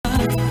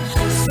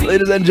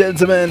Ladies and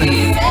gentlemen,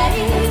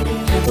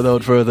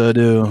 without further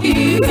ado,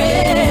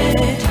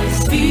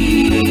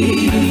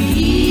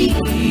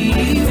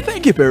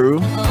 thank you, Peru.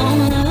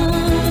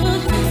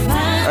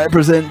 I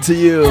present to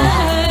you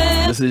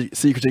the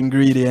secret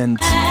ingredient,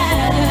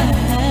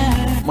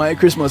 my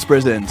Christmas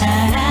present.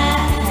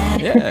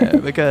 Yeah,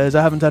 because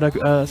I haven't had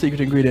a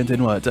secret ingredient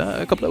in what,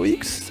 a couple of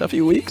weeks, a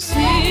few weeks.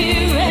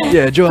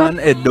 Yeah, Johan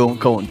Ed don't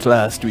count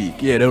last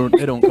week. Yeah,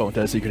 they don't count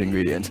as secret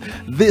ingredients.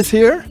 This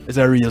here is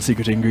a real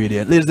secret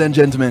ingredient. Ladies and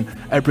gentlemen,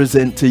 I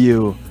present to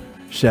you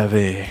Shav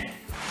A.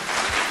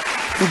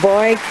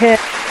 Boy, kid,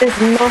 there's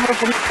no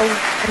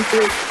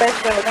something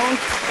special, don't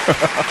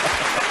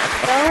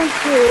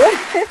you?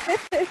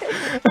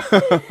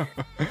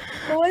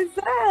 What's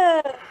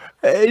up?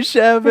 Hey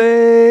Shav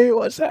A,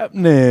 what's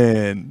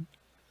happening?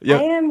 Yep.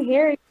 I am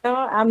here, you know,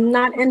 I'm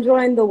not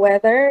enjoying the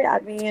weather. I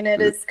mean, it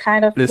is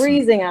kind of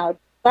freezing out.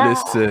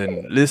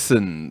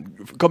 Listen,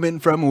 coming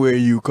from where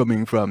you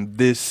coming from,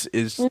 this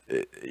is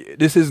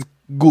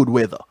good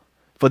weather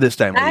for this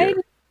time of year. I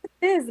know it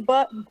is,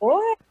 but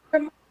boy,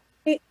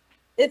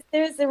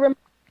 there's a reminder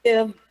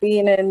of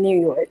being in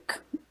New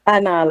York. I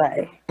not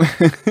lie.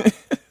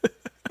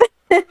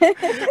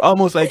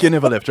 Almost like you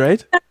never left,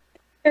 right?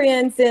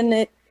 Experiencing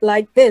it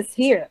like this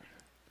here.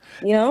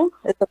 You know,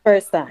 it's the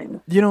first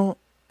time. You know,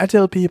 I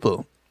tell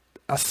people,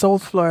 a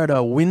South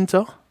Florida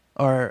winter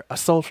or a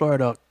South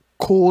Florida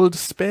cold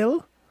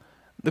spell,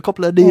 the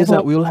couple of days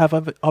that we'll have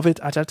of it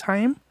at a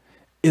time,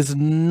 is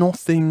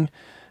nothing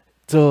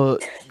to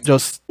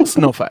just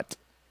snuff at.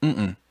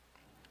 You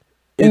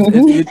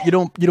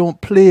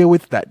don't play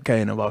with that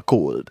kind of a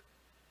cold.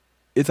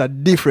 It's a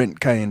different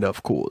kind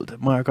of cold.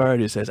 Mark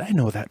already says, I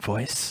know that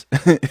voice.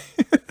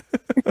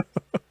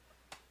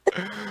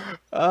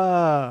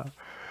 Hey,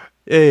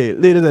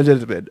 ladies and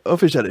gentlemen,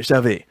 officially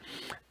Shav A.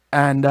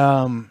 And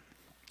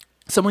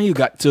some of you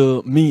got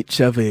to meet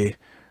Shav A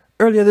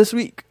earlier this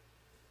week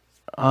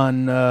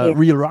on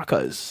Real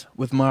Rockers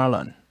with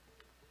Marlon.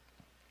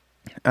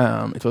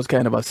 It was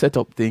kind of a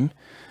setup thing.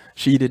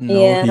 She didn't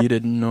know, he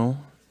didn't know.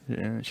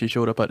 Yeah, she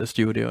showed up at the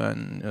studio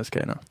and it was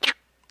kind of...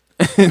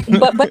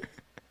 but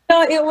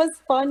no, it was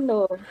fun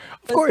though.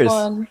 Of course.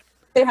 Fun.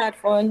 They had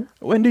fun.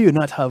 When do you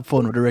not have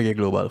fun with the Reggae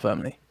Global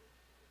family?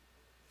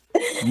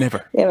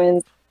 Never.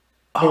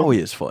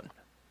 Always fun.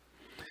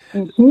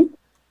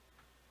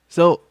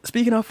 So,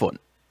 speaking of fun,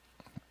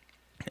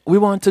 we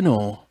want to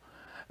know,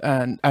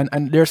 and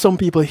there are some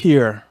people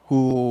here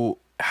who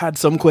had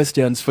some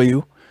questions for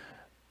you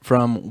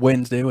from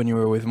Wednesday when you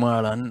were with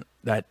Marlon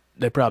that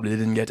they probably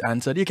didn't get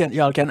answered.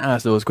 Y'all can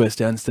ask those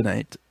questions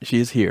tonight.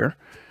 She's here.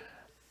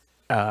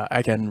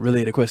 I can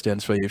relay the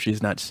questions for you if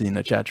she's not seen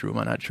the chat room.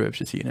 I'm not sure if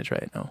she's seeing it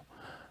right now.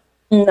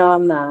 No,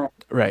 I'm not.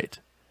 Right.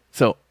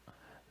 So,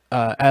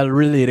 I'll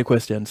relay the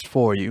questions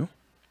for you.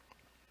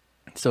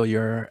 So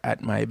you're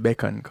at my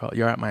beck and call.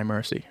 You're at my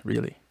mercy,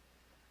 really.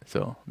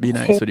 So be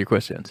nice with your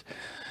questions.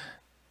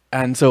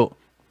 And so,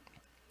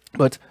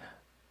 but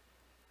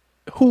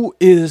who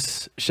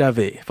is Shav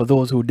A? For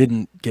those who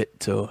didn't get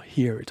to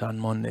hear it on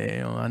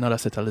Monday, or another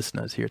set of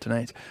listeners here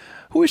tonight,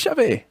 who is Shav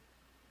A?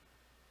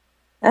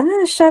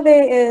 Shav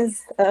A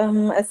is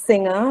a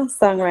singer,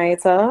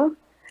 songwriter,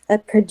 a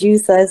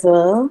producer as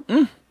well.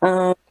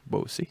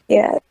 Bossy.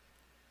 Yeah.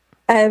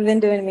 I've been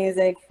doing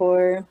music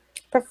for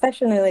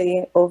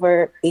professionally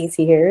over 8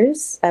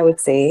 years, I would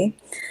say.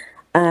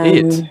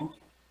 8?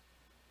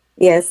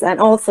 Yes, and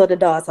also the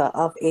daughter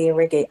of a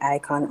reggae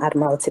icon,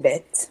 Admiral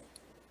Tibet.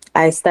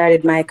 I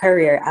started my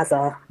career as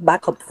a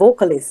backup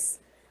vocalist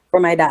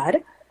for my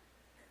dad.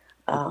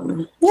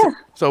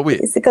 So wait,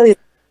 basically,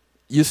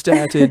 you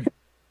started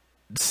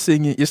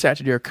singing, you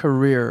started your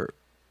career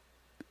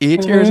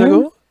 8 years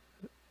ago?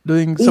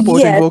 Doing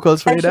supporting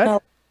vocals for your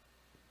dad?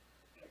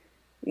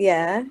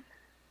 Yeah.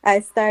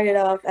 I started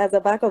off as a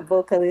backup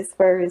vocalist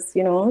first,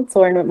 you know,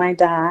 touring with my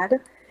dad,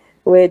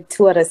 with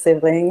 2 other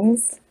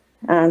siblings.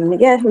 And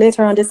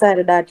later on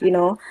decided that, you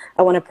know,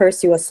 I want to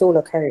pursue a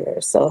solo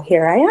career. So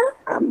here I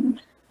am.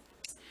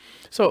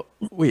 So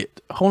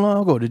wait, how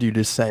long ago did you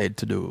decide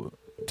to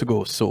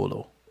go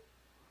solo?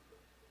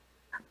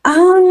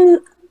 I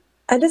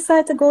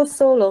decided to go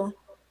solo.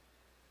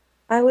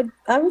 I would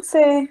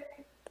say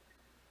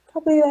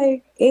probably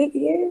like 8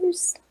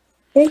 years.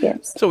 8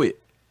 years. So wait,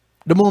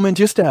 the moment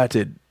you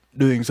started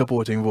doing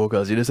supporting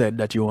vocals, you decided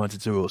that you wanted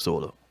to go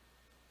solo?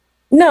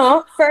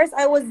 No, first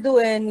I was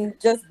doing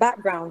just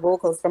background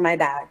vocals for my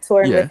dad,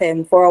 touring with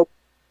him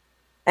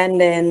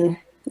and then,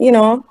 you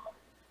know,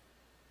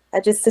 I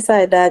just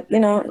decided that,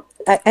 you know,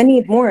 I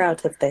need more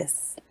out of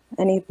this.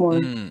 I need more.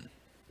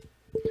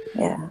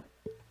 Yeah.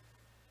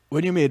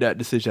 When you made that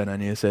decision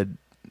and you said,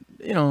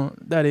 you know,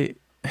 Daddy,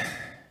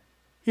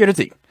 here's the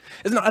thing.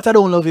 It's not that I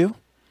don't love you,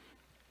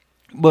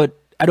 but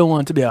I don't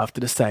want to be off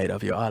to the side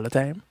of you all the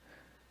time.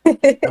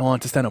 I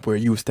want to stand up where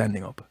you're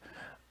standing up.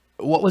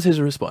 What was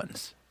his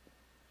response?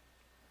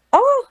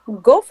 Oh,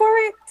 go for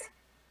it.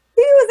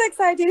 He was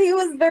excited. He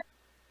was very,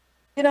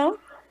 you know,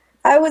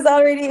 I was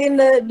already in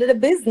the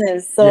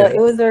business, so it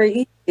was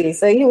very easy.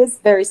 So he was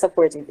very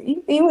supportive.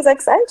 He was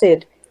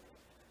excited.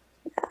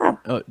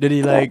 Did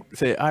he like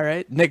say, "All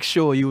right, next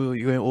show you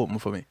gonna open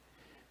for me"?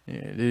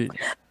 Yeah.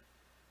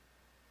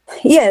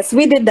 Yes,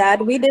 we did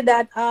that. We did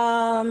that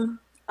on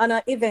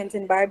an event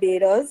in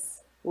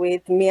Barbados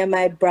with me and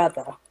my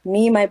brother.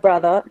 Me, my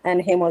brother,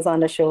 and him was on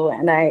the show,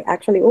 and I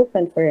actually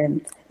opened for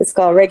him. It's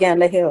called Reggae on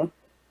the Hill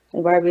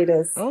in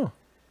Barbados. Oh,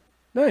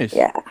 nice.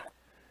 Yeah, it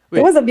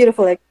Wait. was a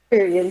beautiful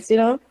experience, you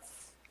know.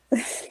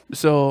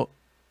 So,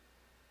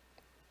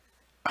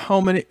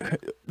 how many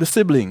the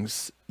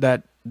siblings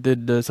that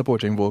did the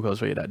supporting vocals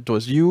for you? That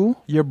was you,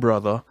 your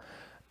brother,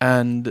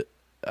 and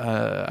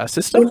a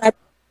sister.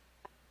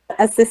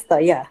 A sister,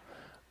 yeah.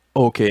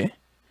 Okay.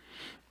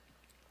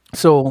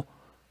 So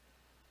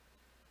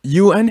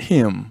you and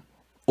him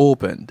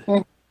opened,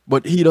 Mm.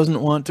 but he doesn't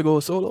want to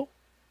go solo.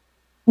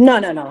 No,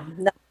 no, no,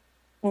 no.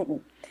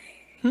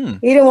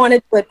 Mm-mm. He didn't want to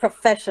do it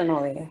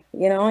professionally,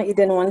 you know. He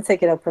didn't want to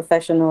take it up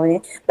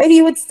professionally, but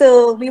we would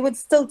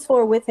still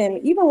tour with him,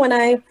 even when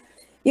I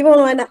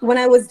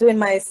was doing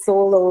my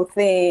solo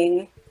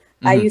thing.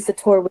 I used to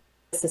tour with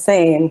just the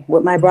same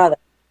with my brother.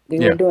 We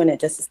were Yeah. doing it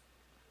just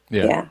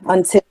Yeah. yeah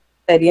until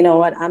I said, you know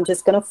what, I'm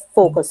just gonna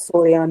focus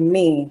solely on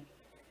me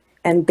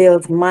and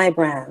build my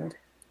brand.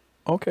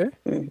 Okay.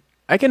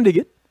 I can dig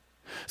it.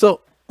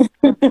 So,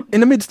 in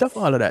the midst of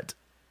all of that,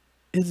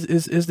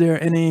 is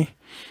there any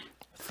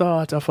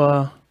thought of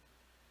a,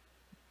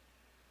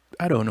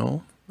 I don't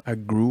know, a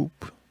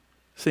group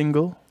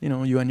single,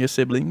 you and your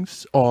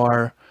siblings,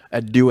 or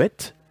a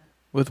duet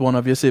with one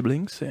of your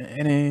siblings?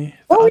 Any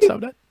Well, thoughts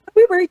of that?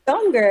 we were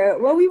younger.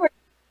 Well, we were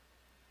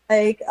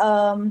like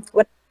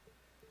what,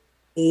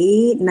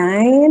 8,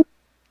 9.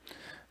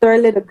 We were a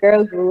little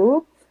girl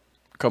group,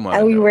 Come and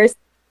on, we no. were.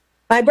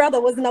 My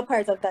brother wasn't a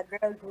part of that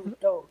girl group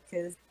though,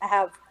 because I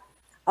have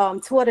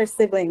two other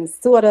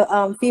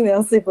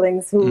female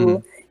siblings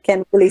who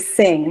can really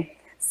sing.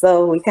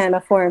 So we kind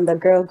of formed a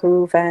girl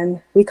group,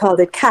 and we called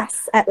it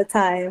Cass at the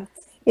time.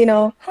 You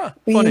know, Huh,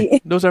 funny.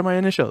 we Those are my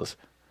initials.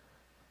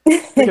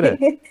 Look at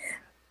that.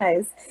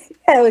 nice.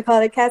 Yeah, we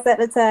called it Cass at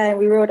the time.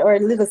 We wrote our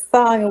little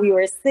song and we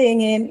were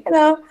singing. You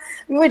know,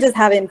 we were just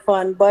having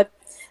fun. But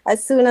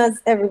as soon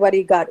as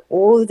everybody got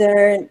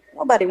older,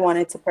 nobody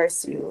wanted to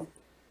pursue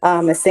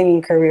a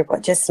singing career,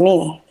 but just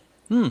me.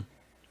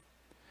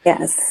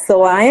 Yes.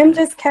 So I am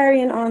just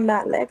carrying on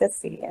that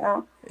legacy, you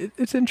know.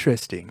 It's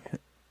interesting.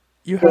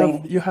 You have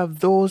Doing. you have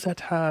those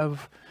that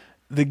have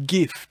the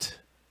gift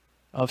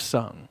of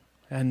song,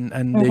 and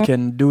they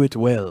can do it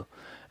well,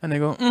 and they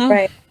go,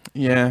 Right.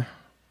 yeah,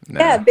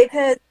 Yeah, nah.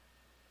 because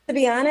to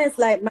be honest,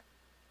 like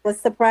was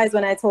surprised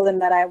when I told him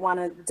that I want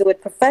to do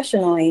it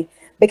professionally,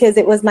 because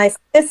it was my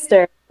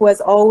sister who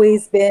has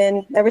always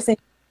been, ever since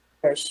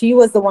she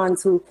was the one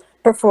to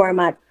perform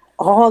at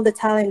all the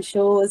talent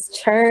shows,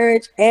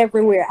 church,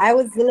 everywhere. I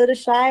was the little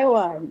shy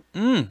one.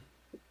 Wait,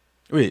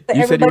 So you said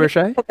you everybody, were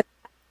shy?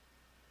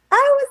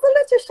 I was the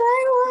little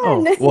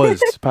Oh, shy one.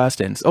 was past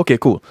tense. Okay,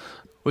 cool.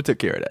 We took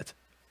care of that.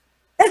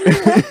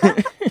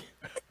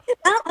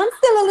 I'm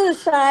still a little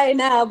shy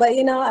now, but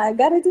you know, I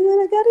gotta do what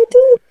I gotta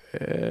do.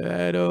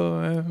 I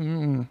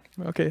don't.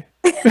 Okay.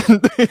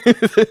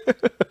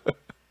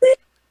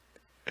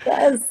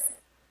 Yes.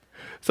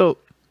 So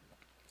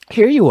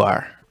here you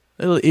are,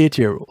 little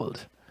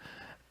 8-year-old,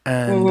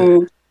 and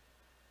Mhm.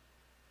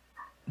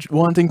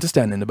 wanting to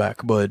stand in the back,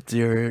 but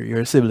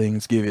your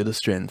siblings give you the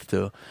strength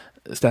to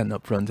stand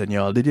up front, and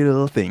y'all did your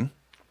little thing.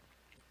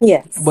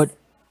 Yes. But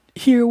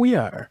here we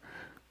are,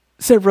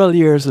 several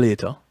years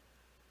later,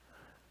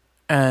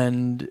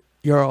 and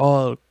you're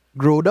all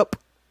grown up.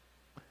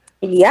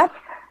 Yep.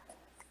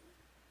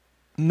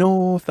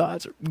 No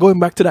thoughts. Going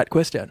back to that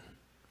question,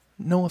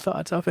 no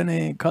thoughts of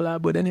any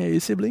collab with any of your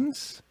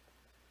siblings?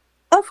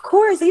 Of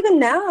course, even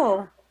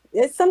now,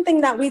 it's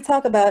something that we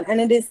talk about, and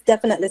it is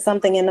definitely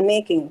something in the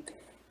making.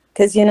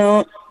 Because you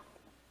know,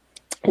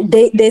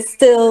 they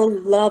still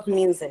love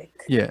music.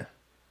 Yeah.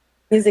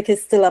 Music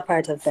is still a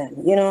part of them,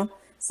 you know.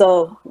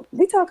 So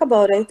we talk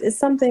about it. It's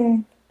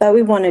something that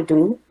we want to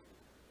do.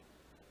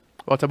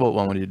 What about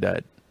one with your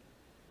dad?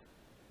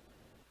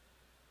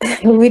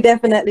 We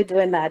definitely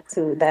doing that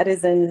too. That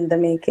is in the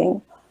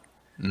making.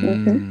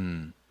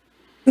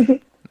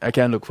 I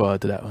can't look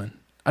forward to that one.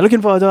 I'm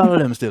looking forward to all of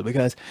them still,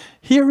 because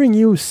hearing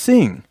you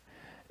sing,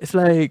 it's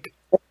like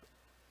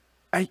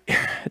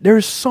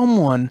there's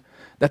someone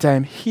that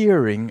I'm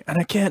hearing and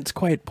I can't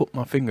quite put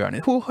my finger on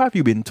it. Who have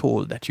you been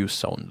told that you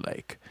sound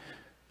like?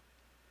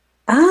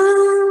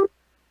 Ah,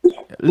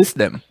 List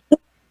them.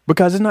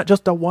 Because it's not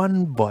just the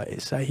one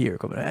voice I hear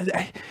coming.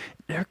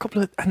 There are a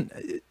couple of, and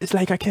it's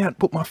like I can't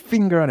put my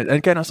finger on it. And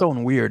it kind of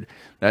sound weird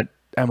that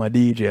I'm a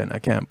DJ and I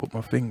can't put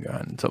my finger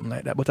on something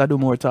like that. But I do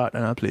more talk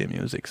than I play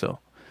music, so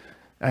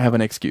I have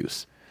an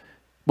excuse.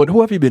 But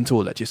who have you been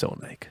told that you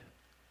sound like?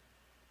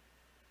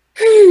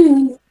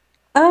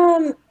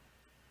 um,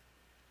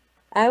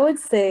 I would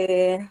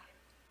say,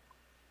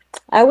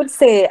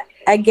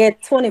 I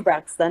get Tony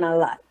Braxton a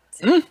lot.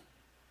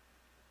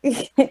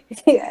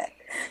 Yeah,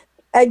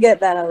 I get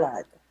that a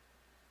lot.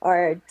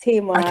 Or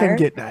Tamar. I can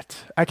get that.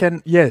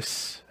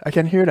 Yes, I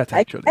can hear that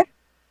actually.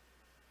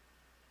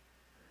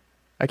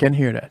 I can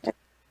hear that.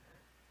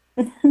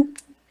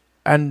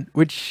 And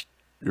which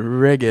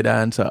reggae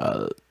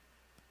dancehall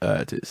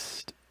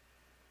artist?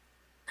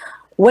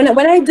 When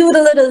I do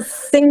the little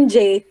sing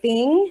J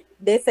thing,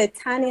 they say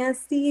Tanya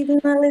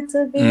Steven a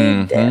little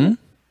bit. Mm-hmm.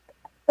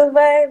 The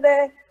vibe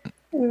there.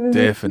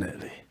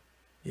 Definitely.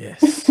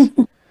 Yes.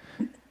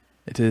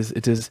 It is.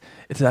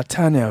 It's a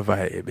Tanya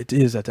vibe. It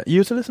is a. You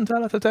used to listen to a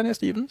lot of Tanya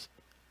Stevens?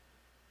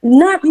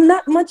 Not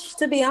much,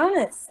 to be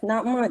honest.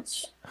 Not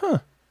much. Huh.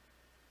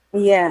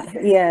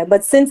 Yeah.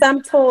 But since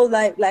I'm told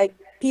like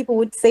people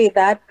would say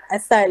that, I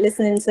start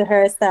listening to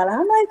her style.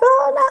 I'm like,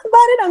 oh, not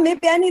about it. Or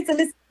maybe I need to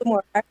listen to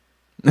more.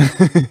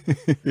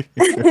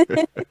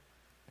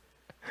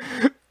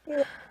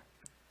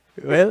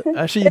 Well,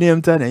 I see you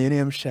name Tanya. You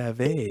name Shav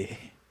A.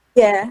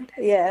 Yeah.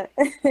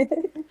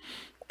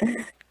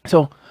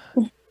 So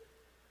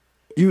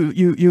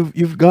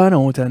you've gone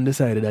out and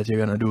decided that you're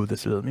gonna do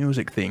this little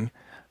music thing,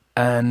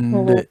 and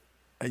Mhm.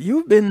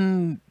 you've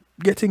been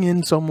getting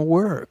in some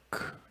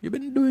work. You've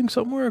been doing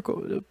some work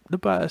over the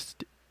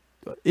past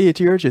 8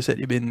 years. You said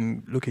you've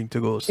been looking to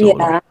go solo.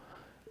 Yeah.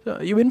 So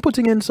you've been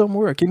putting in some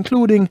work,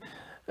 including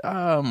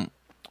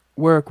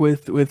work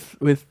with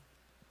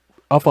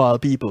of all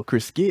people,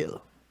 Chris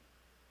Gayle.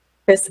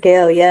 Chris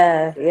Gale,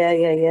 yeah.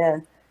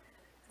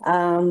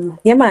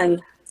 Yeah,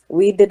 man.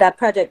 We did that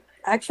project.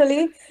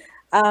 Actually,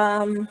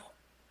 um,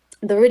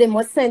 the rhythm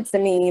was sent to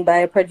me by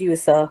a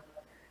producer.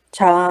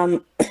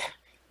 Um,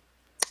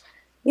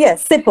 yeah,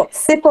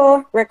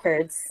 Sippo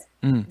Records.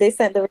 Mm. They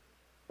sent the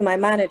to my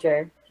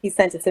manager. He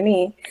sent it to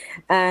me,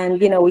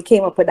 and we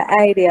came up with the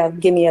idea of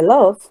 "Give Me a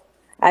Love."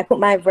 I put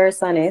my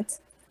verse on it,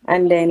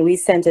 and then we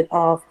sent it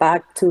off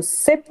back to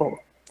Sippo.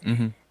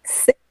 Mm-hmm.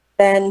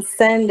 Then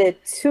send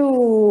it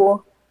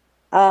to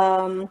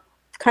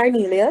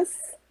Cornelius.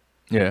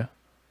 Yeah.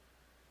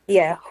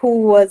 Yeah,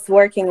 who was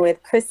working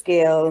with Chris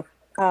Gale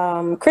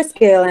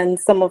and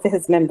some of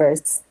his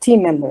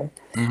team members.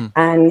 Mm-hmm.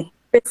 And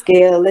Chris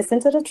Gale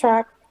listened to the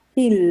track.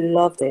 He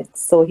loved it.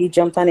 So he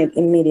jumped on it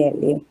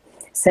immediately,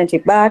 sent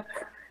it back.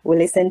 We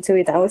listened to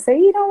it and we said,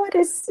 you know what,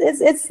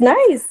 it's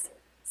nice.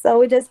 So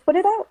we just put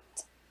it out.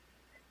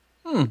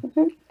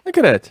 Look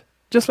at that.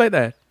 Just like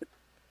that.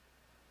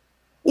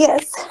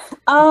 Yes.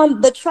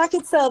 The track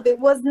itself, it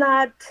was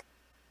not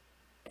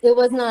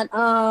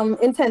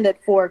intended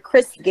for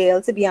Chris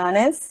Gale, to be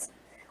honest.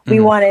 We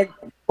wanted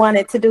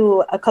to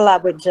do a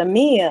collab with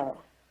Jamil,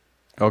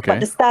 Okay. but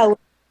the style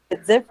was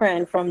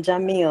different from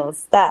Jamil's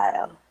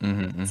style.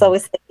 Mm-hmm. So we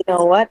said, you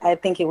know what? I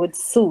think it would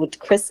suit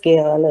Chris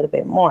Gale a little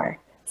bit more.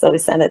 So we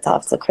sent it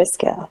off to Chris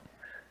Gale.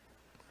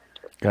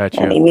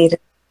 Gotcha. And he made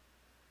it.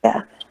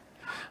 Yeah.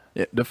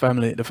 Yeah, the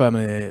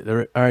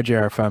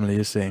RJR family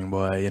is saying,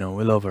 boy,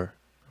 we love her.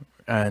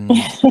 And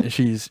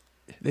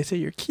they say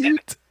you're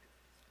cute.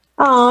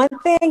 Oh,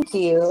 thank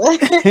you.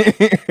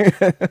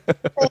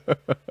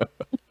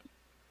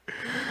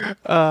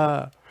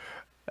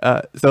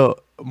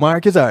 So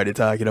Mark is already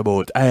talking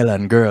about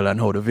Island Girl and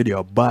how the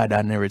video bad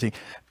and everything.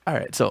 All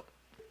right, so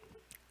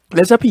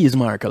let's appease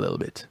Mark a little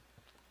bit.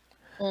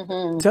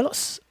 Mm-hmm. Tell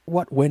us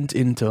what went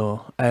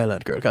into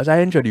Island Girl, because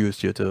I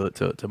introduced you to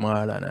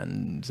Marlon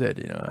and said,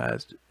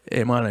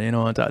 hey Marlon, I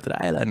want to talk to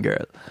the Island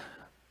Girl.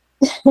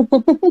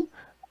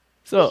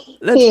 So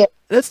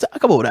let's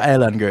talk about the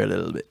Island Girl a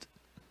little bit,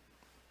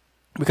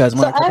 because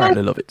Mark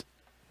apparently love it.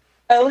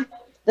 Well,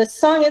 the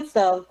song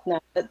itself.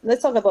 Now,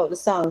 let's talk about the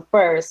song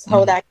first.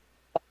 How that.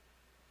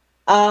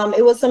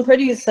 It was some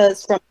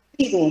producers from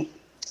Sweden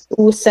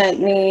who sent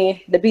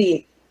me the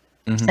beat.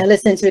 I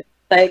listened to it,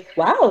 like,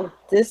 wow,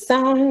 this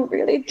sound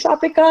really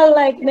tropical.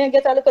 Like, may I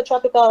get a little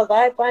tropical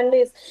vibe on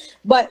this?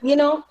 But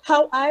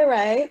how I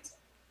write,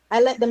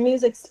 I let the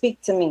music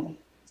speak to me.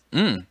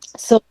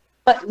 So,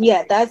 but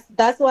yeah,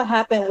 that's what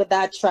happened with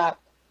that track.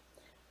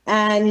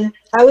 And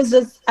I was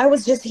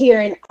just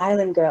hearing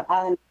Island Girl.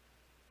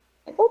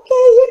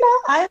 Okay,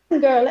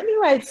 Island Girl. Let me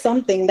write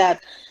something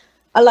that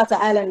a lot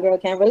of Island Girl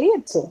can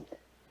relate to.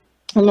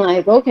 I'm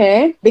like,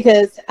 okay,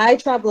 because I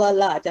travel a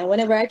lot, and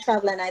whenever I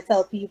travel and I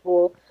tell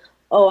people,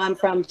 oh, I'm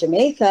from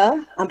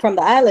Jamaica, I'm from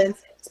the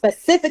islands,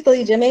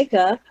 specifically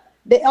Jamaica,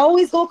 they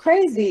always go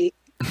crazy.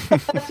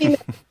 To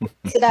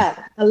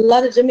that, a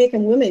lot of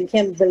Jamaican women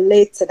can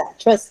relate to that.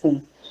 Trust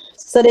me.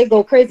 So they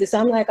go crazy. So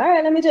I'm like, all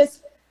right, let me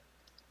just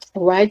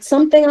write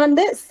something on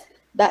this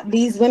that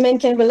these women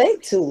can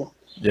relate to.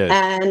 Yes.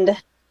 And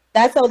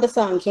that's how the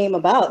song came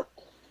about.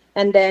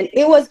 And then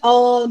it was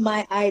all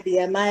my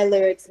idea, my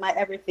lyrics, my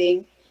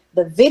everything.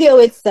 The video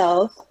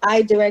itself,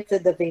 I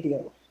directed the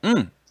video.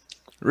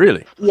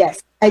 Really?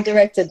 Yes, I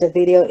directed the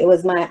video. It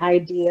was my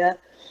idea.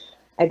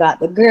 I got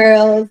the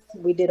girls.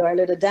 We did our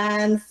little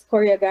dance,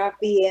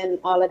 choreography, and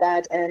all of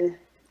that. And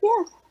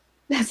yeah,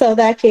 that's how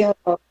that came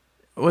about.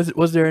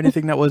 Was there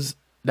anything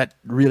that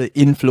really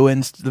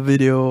influenced the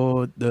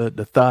video,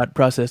 the thought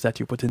process that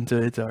you put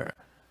into it, or?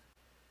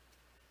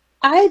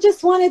 I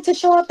just wanted to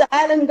show up the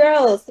island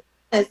girls.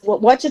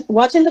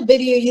 Watching the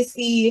video, you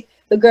see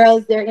the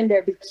girls, they're in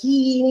their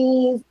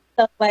bikinis,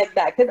 stuff like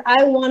that. Because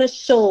I want to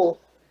show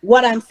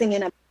what I'm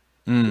singing about.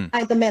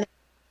 The men are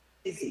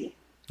busy.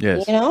 you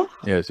Yes. know.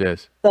 Yes.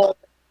 Yes. So,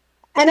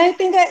 and I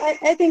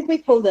think we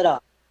pulled it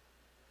off.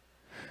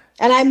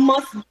 And I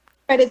must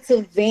credit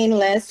to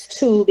Vainless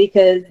too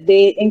because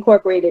they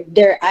incorporated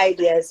their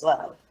idea as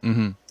well.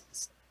 Mm-hmm.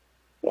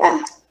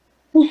 Yeah.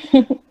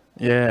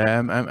 Yeah,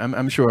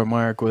 I'm sure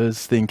Mark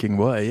was thinking,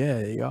 boy,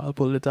 yeah, y'all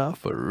pulled it off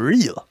for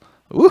real.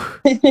 Woo.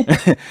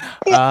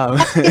 um,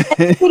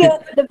 The video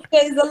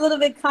is a little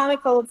bit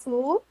comical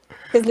too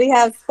because we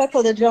have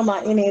Speckle the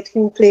drummer in it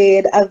who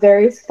played a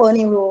very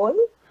funny role.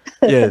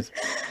 yes,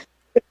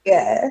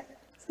 Yeah,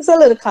 it's a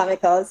little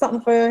comical. It's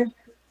something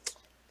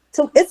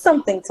it's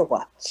something to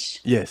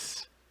watch.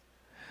 yes.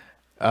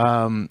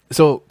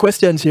 So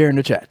questions here in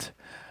the chat.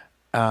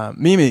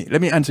 Mimi,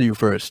 let me answer you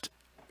first.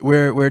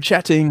 We're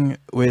chatting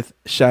with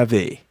Shav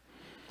A,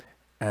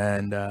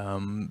 and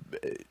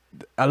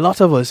a lot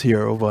of us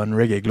here over on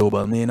Reggae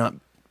Global may not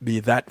be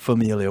that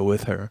familiar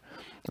with her,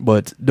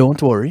 but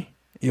don't worry,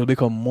 you'll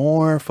become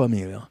more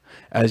familiar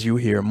as you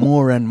hear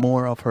more and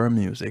more of her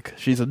music.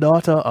 She's a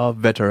daughter of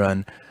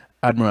veteran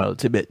Admiral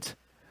Tibet,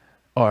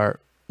 or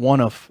one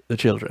of the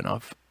children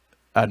of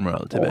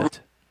Admiral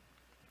Tibet.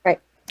 Right.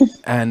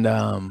 And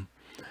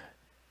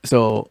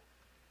so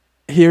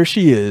here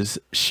she is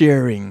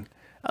sharing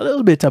a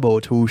little bit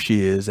about who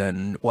she is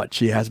and what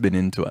she has been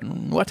into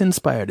and what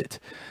inspired it.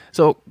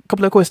 So, a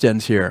couple of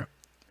questions here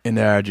in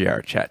the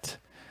RGR chat.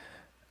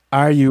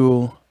 Are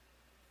you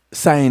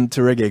signed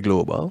to Reggae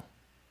Global?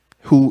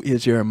 Who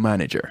is your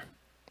manager?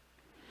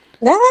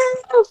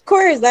 Of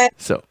course, that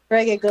So,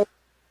 Reggae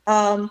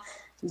Girl.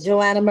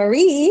 Joanna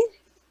Marie.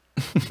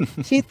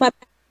 She's my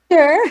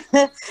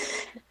manager.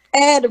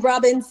 Ed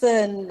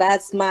Robinson,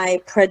 that's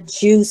my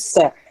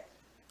producer.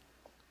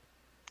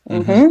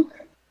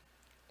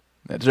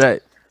 that's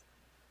right.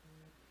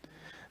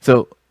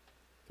 So,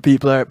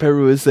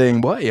 Peru is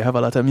saying, boy, you have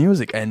a lot of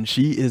music, and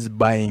she is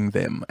buying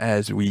them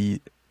as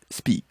we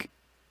speak.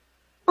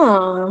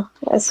 Oh,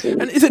 that's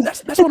sweet. And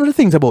that's one of the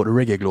things about the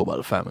Reggae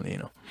Global family, you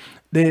know.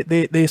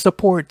 They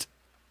support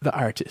the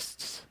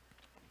artists.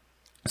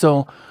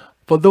 So,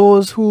 for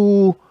those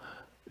who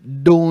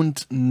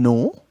don't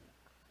know,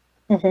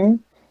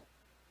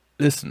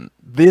 listen,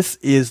 this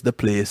is the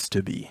place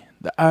to be.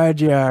 The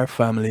RGR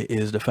family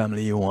is the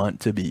family you want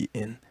to be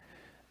in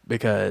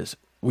because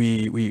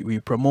we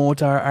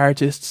promote our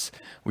artists,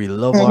 we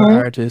love our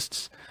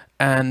artists,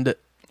 and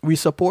we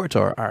support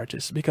our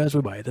artists because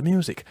we buy the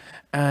music.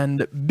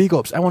 And big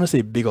ups, I want to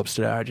say big ups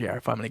to the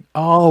RGR family.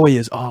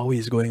 Always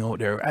going out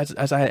there.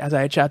 As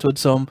I chat with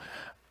some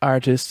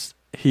artists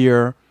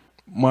here,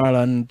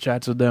 Marlon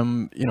chats with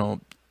them, you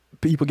know,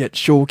 people get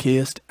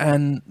showcased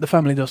and the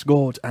family just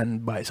go out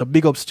and buy. So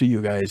big ups to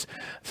you guys.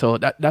 So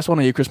that's one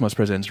of your Christmas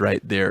presents right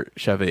there,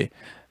 Shav.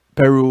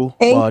 Peru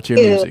bought your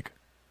music.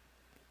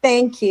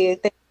 Thank you.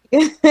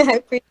 I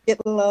appreciate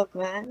the love,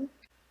 man.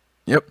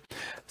 Yep.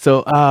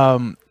 So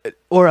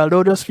or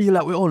don't just feel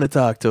like we only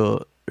talk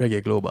to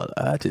Reggae Global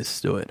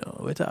artists, though, you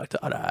know. We talk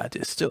to other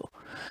artists too.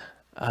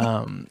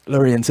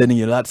 Lorraine sending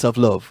you lots of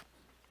love.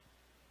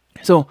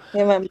 So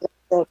Yeah, man.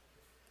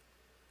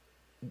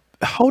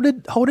 how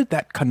did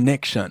that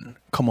connection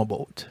come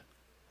about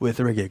with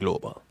Reggae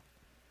Global?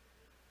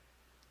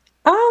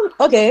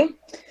 Okay.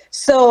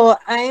 So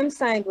I am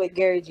signed with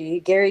Gary G.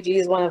 Gary G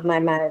is one of my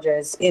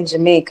managers in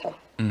Jamaica.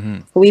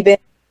 We've been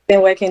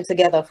working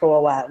together for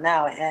a while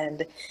now,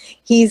 and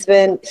he's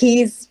been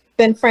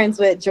friends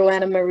with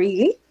Joanna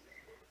Marie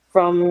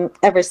from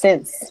ever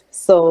since.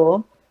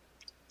 So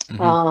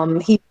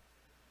he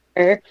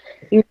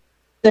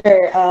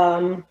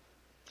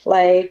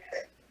like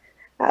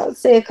I would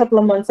say a couple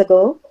of months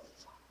ago,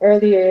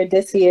 earlier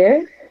this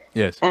year.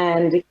 Yes.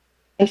 And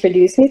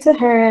introduced me to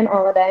her and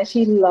all of that.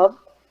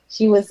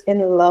 She was in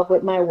love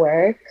with my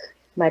work,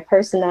 my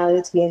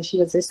personality, and she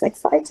was just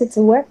excited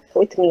to work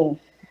with me.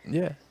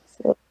 Yeah.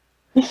 So.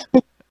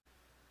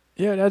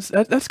 Yeah,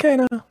 that's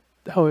kind of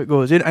how it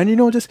goes. And you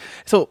know, just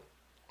so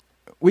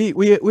we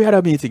had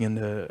a meeting in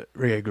the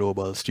Reggae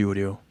Global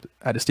studio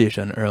at the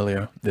station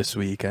earlier this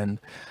week, and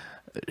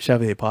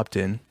Shav popped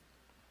in,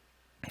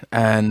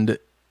 and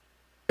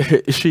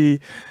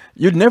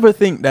you'd never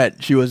think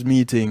that she was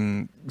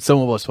meeting some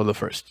of us for the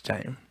first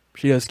time.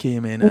 She just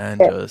came in and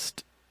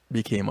just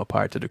became a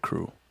part of the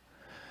crew.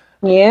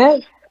 Yeah,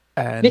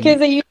 and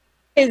because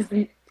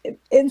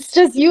it's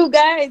just you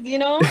guys, you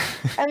know.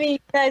 I mean, you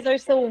guys are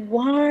so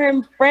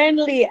warm,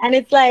 friendly, and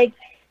it's like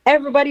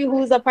everybody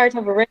who's a part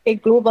of a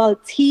Reggae Global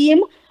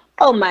team.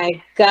 Oh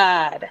my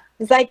God,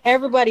 it's like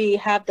everybody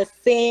have the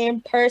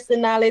same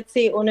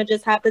personality, or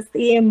just have the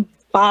same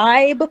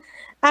vibe.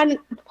 And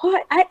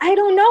I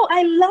don't know.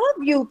 I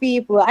love you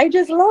people. I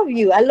just love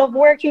you. I love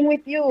working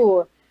with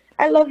you.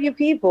 I love you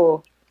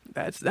people.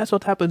 That's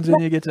what happens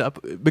when you get to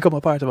become a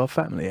part of a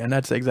family, and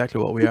that's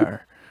exactly what we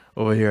are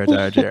over here at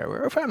RGR.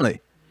 We're a family.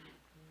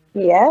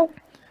 Yeah.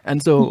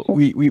 And so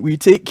we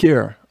take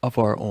care of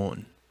our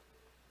own.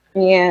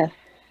 Yeah,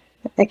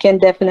 I can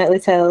definitely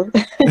tell.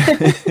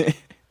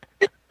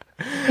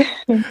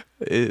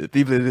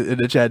 People in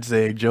the chat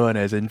saying Joanna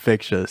is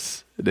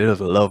infectious. They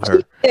just love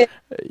her. He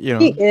You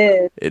he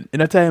know, is.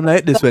 in a time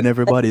like this when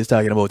everybody is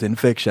talking about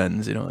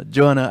infections,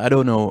 Joanna, I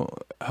don't know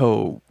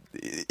how,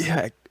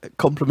 yeah,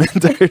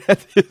 complimentary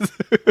that is.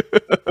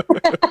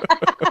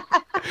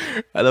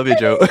 I love you,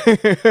 Joe.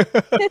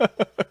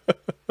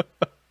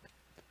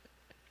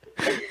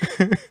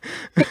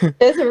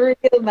 It's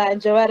real, man.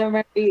 Joanna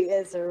Murphy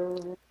is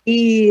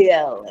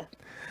real.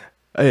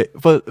 Hey,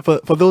 for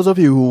those of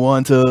you who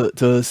want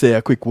to say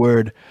a quick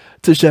word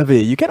to Shav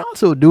A, you can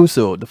also do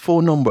so. The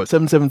phone number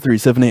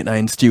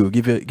 773-789-STEW.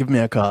 Give me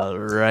a call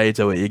right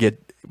away. You get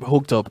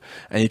hooked up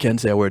and you can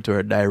say a word to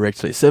her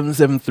directly.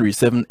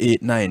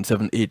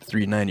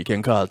 773-789-7839. You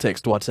can call,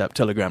 text, WhatsApp,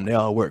 Telegram. They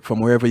all work from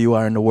wherever you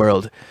are in the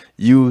world.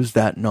 Use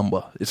that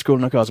number. It's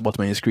scrolling across the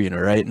bottom of your screen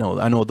right now.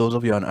 I know those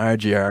of you on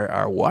RG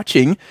are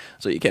watching,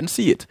 so you can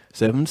see it.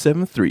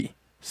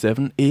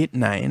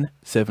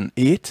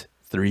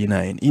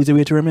 773-789-7839. Easy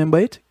way to remember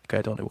it.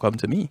 Okay, don't come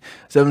to me.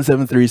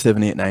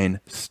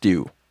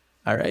 773-789-STEW.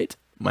 All right,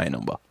 my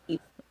number.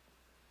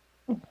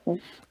 All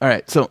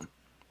right, so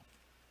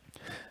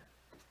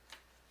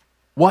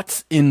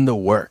what's in the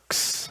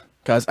works?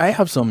 Because I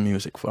have some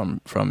music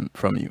from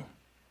you,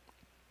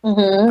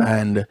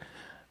 and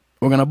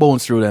we're gonna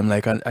bounce through them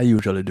like I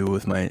usually do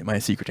with my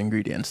secret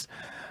ingredients.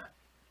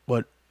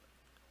 But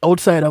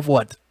outside of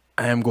what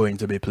I am going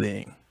to be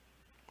playing,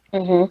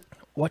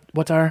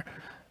 what are,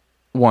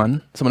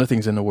 one, some of the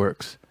things in the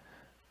works,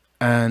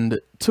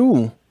 and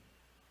two,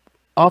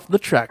 of the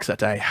tracks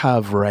that I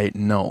have right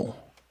now,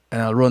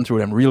 and I'll run through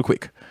them real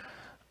quick.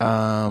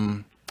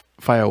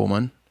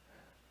 Firewoman,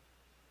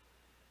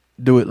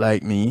 Do It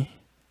Like Me.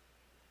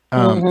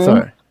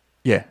 Sorry.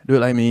 Yeah, Do It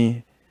Like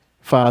Me.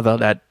 Father,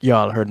 that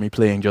y'all heard me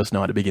playing just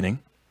now at the beginning.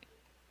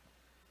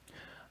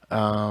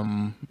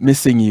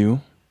 Missing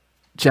You.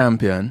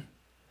 Champion.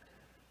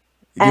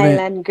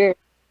 Island Girl.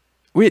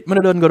 Wait, I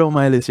don't go down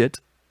my list yet.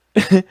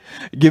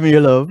 Give Me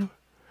Your Love.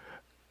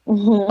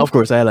 Of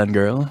course, Island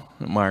Girl,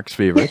 Mark's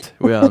favorite.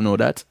 We all know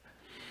that.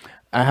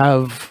 I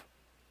have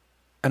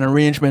an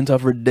arrangement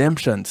of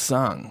Redemption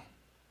song.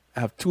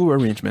 I have two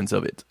arrangements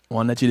of it.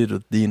 One that you did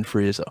with Dean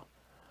Fraser.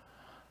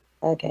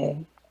 Okay.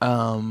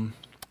 I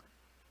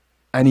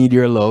Need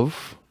Your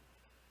Love.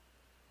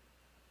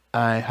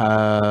 I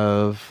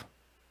have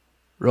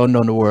Run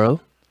Down the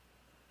World.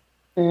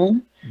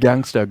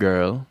 Gangsta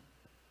Girl.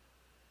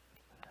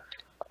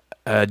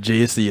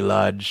 JC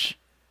Lodge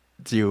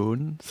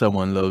tune,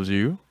 Someone Loves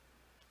You,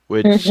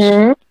 which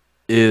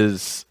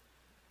is,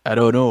 I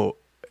don't know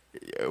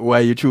why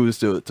you choose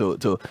to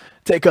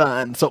take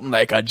on something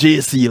like a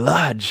JC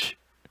Lodge.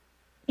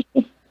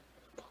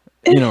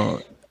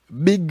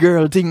 Big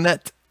girl thing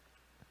that.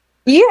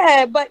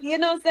 Yeah, but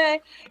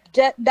say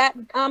that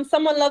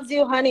Someone Loves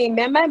You, Honey.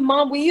 Man, my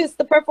mom, we used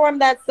to perform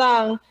that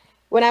song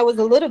when I was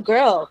a little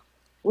girl.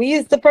 We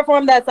used to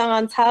perform that song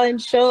on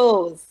talent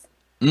shows.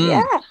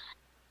 Yeah.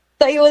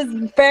 So it was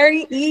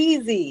very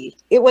easy.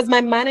 It was my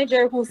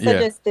manager who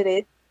suggested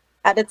it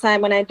at the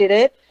time when I did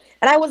it.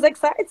 And I was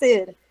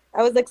excited.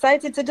 I was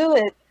excited to do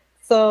it.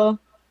 So,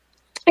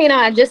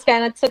 I just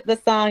kind of took the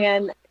song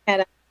and kind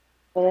of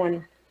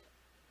on.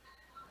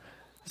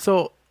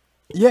 So,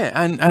 yeah,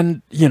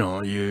 and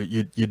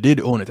you did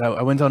own it.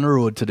 I went on the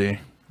road today.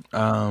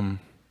 I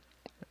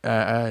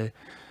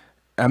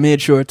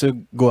made sure to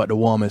go at the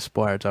warmest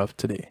part of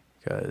today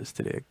because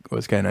today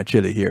was kind of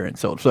chilly here in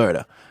South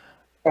Florida.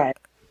 Right.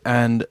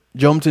 And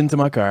jumped into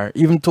my car.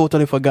 Even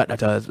totally forgot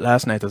that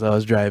last night as I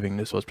was driving,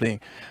 this was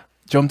playing.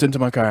 Jumped into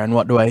my car, and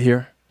what do I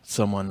hear?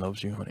 Someone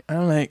Loves You, Honey.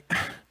 I'm like,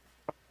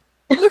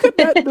 look at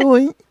that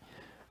boy.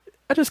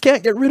 I just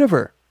can't get rid of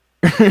her.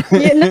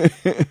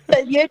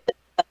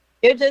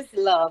 You're just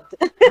loved.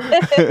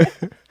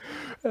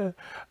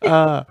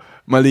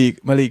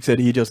 Malik said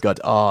he just got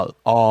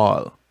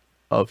all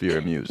of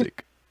your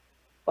music.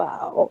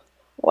 Wow.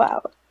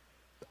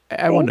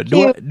 I wonder,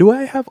 do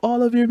I have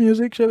all of your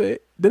music, Shav A?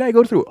 Did I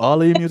go through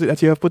all of your music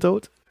that you have put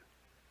out?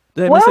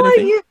 Did I miss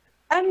anything?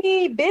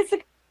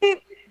 Basically,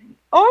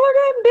 all of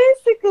them,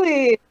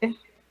 basically.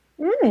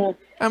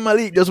 And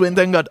Malik just went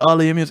and got all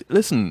of your music.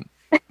 Listen,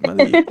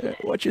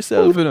 Malik, watch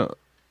yourself,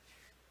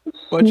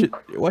 Watch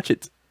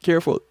it.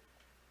 Careful.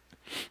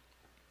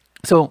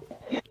 So,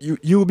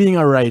 you being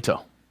a writer.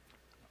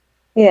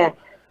 Yeah.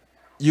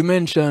 You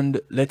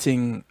mentioned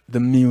letting the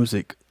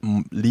music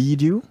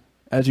lead you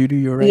as you do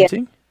your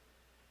writing?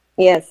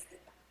 Yes.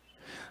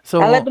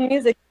 So I let the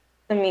music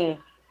to me.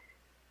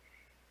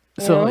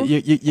 So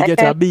you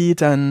get a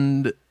beat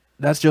and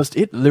that's just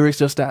it? Lyrics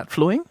just start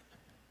flowing?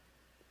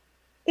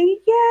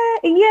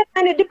 Yeah,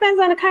 and it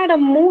depends on the kind of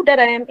mood that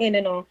I am in,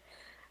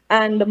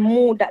 and the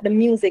mood that the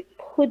music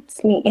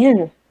puts me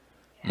in.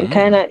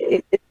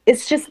 And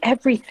it's just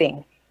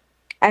everything.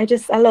 I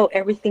just allow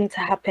everything to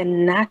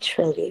happen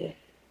naturally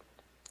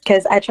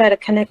because I try to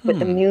connect with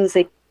the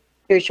music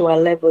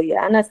spiritual level. You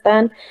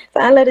understand? So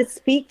I let it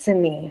speak to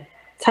me.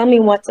 Tell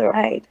me what to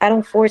write. I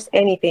don't force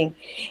anything.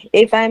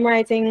 If I'm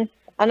writing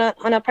on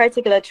a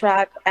particular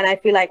track and I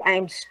feel like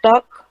I'm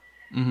stuck,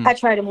 I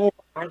try to move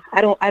on.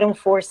 I don't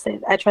force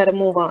it. I try to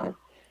move on.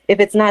 If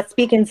it's not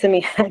speaking to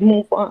me, I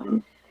move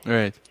on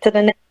Right. to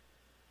the next.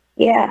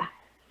 Yeah.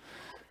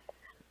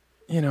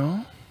 You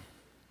know,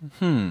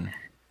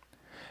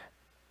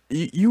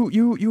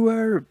 you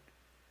are,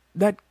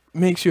 that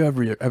makes you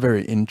a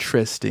very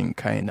interesting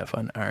kind of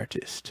an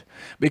artist,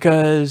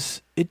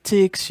 because it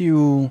takes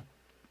you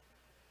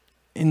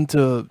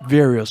into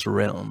various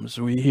realms.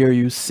 We hear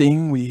you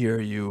sing, we hear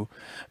you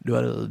do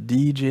a little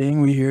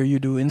DJing, we hear you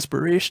do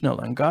inspirational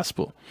and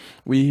gospel,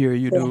 we hear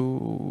you Yeah.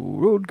 do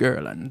road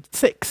girl and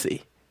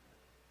sexy.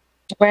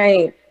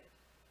 Right.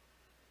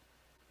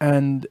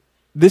 And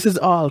this is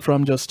all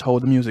from just how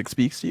the music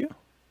speaks to you?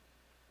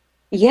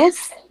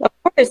 Yes, of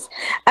course.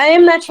 I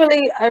am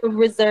naturally a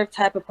reserved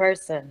type of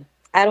person.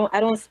 I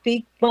don't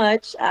speak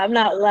much. I'm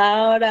not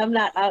loud. I'm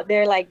not out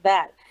there like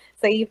that.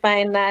 So you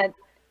find that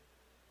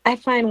I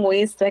find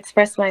ways to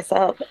express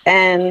myself,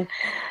 and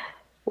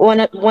one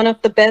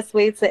of the best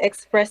ways to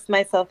express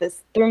myself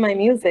is through my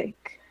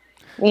music.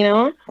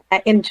 I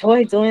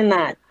enjoy doing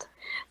that.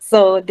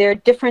 So there are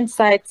different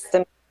sides to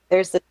me.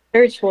 There's the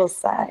spiritual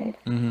side.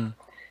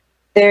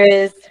 There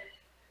is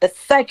the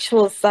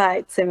sexual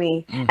side to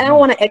me. And I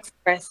want to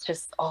express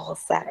just all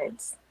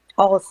sides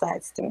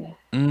to me.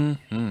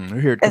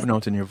 We hear it coming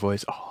out in your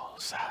voice, all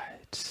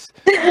sides.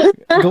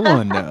 Go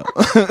on now.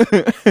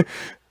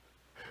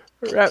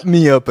 Wrap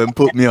me up and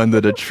put me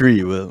under the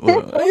tree. Well,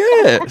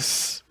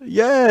 yes.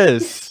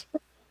 Yes.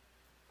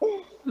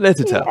 Let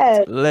it out.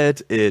 Yes.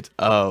 Let it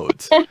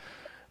out.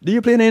 Do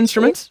you play any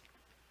instruments?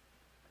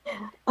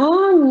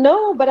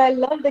 No, but I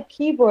love the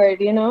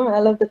keyboard, I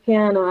love the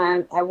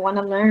piano. I want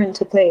to learn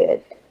to play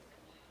it.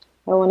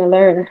 I want to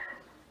learn.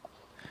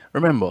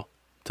 Remember,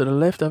 to the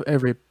left of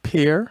every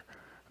pair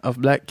of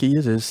black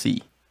keys is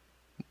C.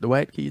 The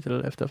white key to the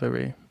left of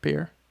every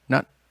pair,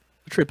 not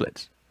the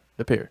triplets,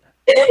 the pair.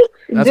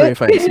 That's where you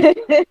find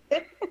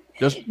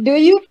C. Do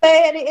you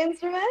play any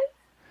instrument?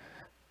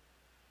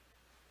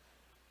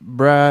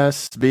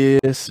 Brass,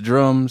 bass,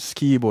 drums,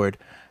 keyboard.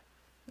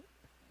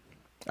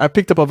 I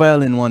picked up a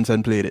violin once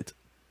and played it.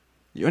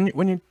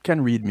 When you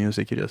can read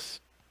music, you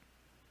just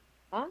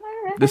All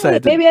right.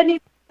 decide. Maybe I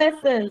need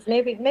lessons.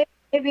 Maybe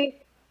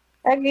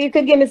you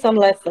could give me some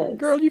lessons.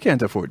 Girl, you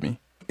can't afford me.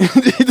 Listen,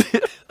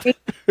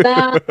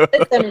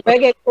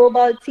 reggae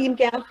global team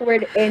can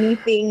afford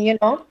anything.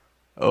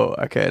 Oh,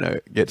 I kind of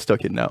get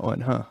stuck in that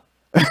one, huh?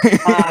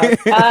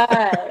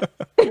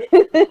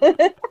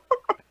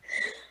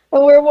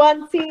 We're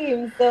one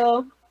team,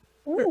 so.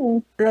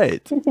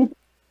 Right.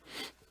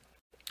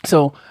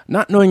 So,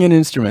 not knowing any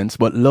instruments,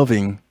 but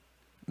loving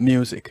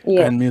music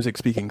and music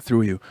speaking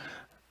through you.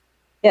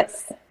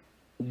 Yes.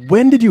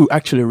 When did you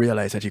actually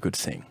realize that you could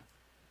sing?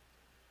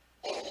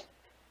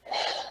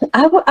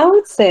 I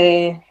would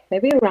say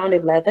maybe around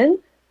 11.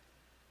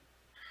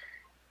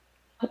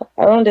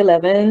 Around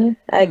 11,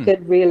 I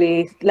could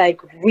really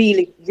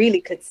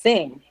could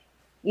sing.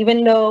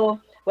 Even though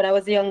when I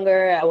was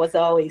younger, I was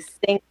always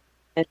singing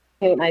and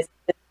singing with my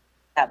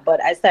sister,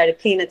 but I started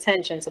paying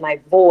attention to my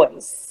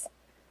voice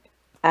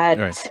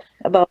at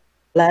about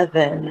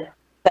 11.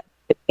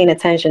 Paying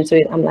attention to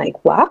it, I'm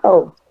like,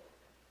 wow,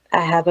 I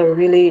have a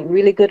really,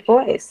 really good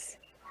voice.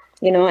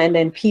 And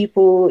then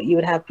you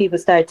would have people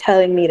start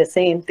telling me the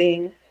same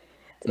thing.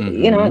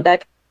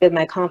 That built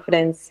my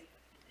confidence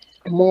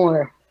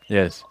more.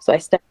 Yes. So I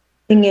started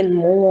singing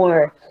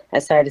more. I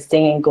started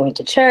singing, going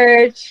to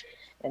church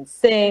and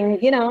sing,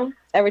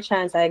 every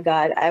chance I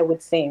got, I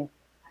would sing.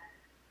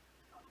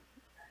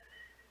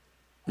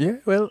 Yeah,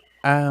 well,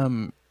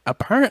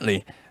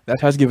 apparently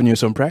that has given you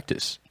some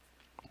practice.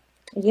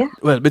 Yeah.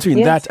 Well,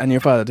 between that and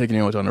your father taking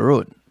you out on the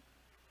road.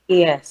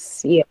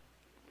 Yes, yeah.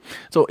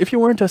 So if you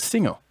weren't a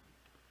singer,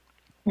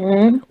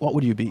 what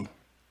would you be?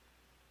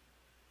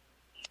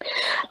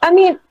 I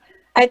mean,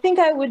 I think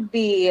I would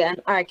be an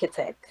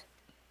architect.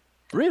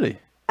 Really?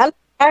 I love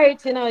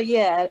art,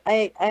 yeah.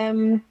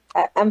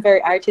 I'm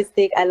very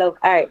artistic. I love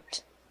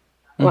art.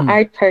 I'm an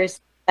art person.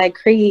 I like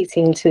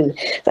creating too.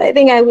 So I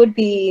think I would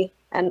be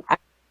an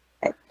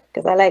architect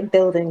because I like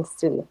buildings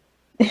too.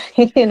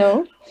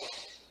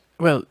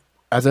 Well,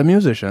 as a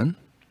musician,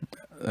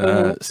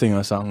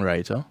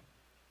 singer-songwriter,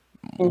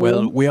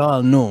 well, we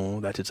all know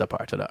that it's a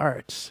part of the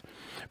arts.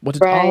 But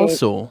it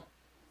also,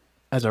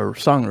 as a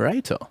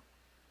songwriter,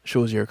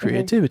 shows your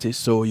creativity.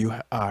 So you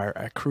are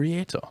a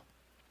creator.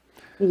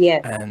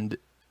 Yes. And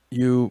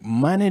you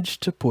manage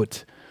to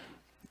put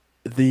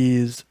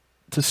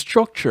to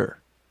structure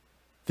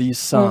these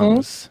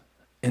songs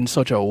in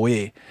such a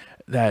way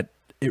that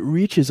it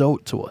reaches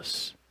out to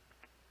us.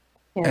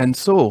 Yeah. And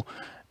so,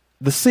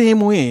 the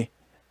same way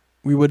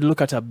we would look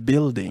at a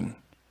building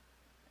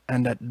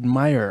and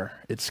admire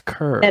its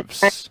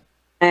curves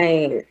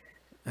and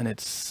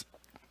its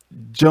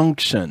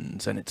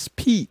junctions and its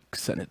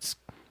peaks and its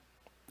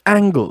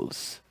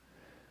angles.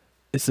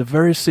 It's the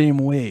very same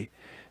way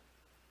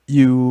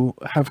you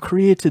have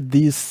created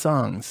these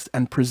songs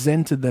and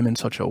presented them in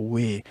such a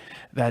way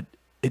that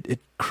it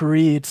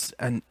creates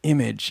an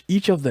image.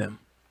 Each of them,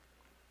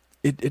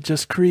 it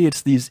just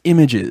creates these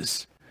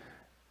images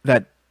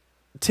that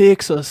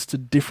takes us to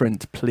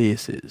different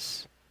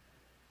places.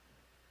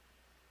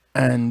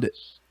 And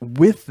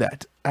with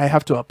that, I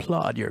have to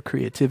applaud your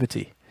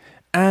creativity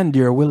and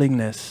your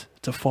willingness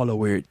to follow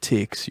where it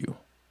takes you.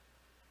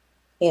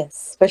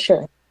 Yes, for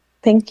sure.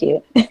 Thank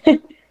you.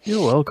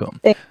 You're welcome.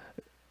 Thank-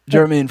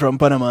 Jermaine from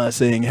Panama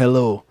saying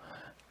hello.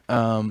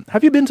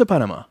 Have you been to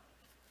Panama?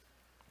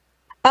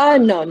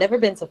 No, never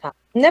been to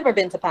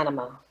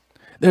Panama.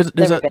 There's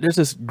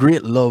this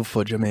great love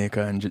for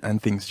Jamaica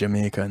and things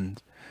Jamaican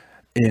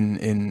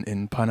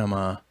in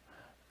Panama,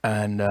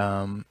 and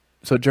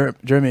so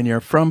Jermaine,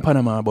 you're from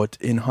Panama, but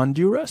in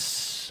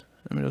Honduras.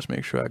 Let me just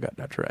make sure I got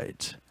that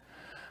right.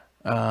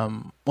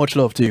 Much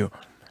love to you.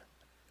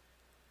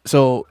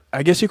 So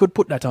I guess you could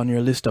put that on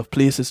your list of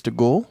places to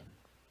go.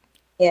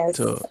 Yes.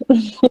 To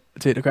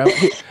take the crowd.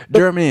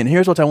 Jermaine,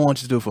 here's what I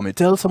want you to do for me.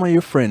 Tell some of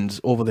your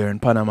friends over there in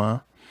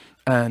Panama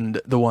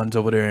and the ones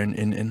over there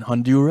in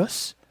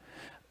Honduras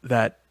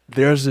that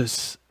there's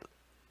this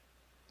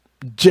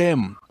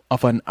gem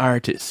of an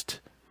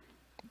artist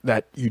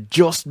that you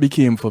just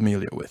became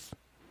familiar with.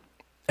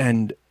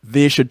 And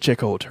they should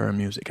check out her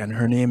music. And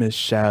her name is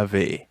Shav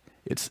A.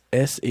 It's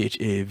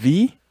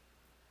Shava.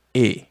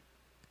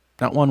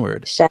 Not one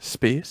word.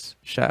 Space.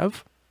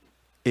 Shav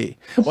A.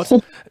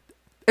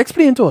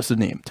 Explain to us the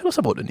name. Tell us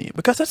about the name.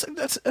 Because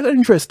that's an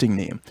interesting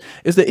name.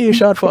 Is the A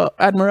short for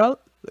Admiral?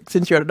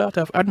 Since you're the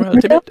daughter of Admiral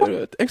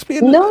Tibet?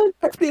 Explain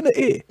the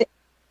A.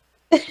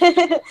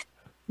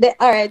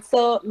 All right,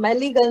 so my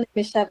legal name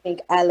is Shavnik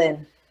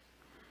Allen.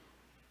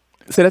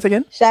 Say that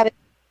again?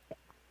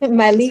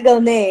 My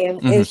legal name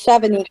is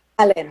Shavnik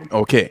Allen.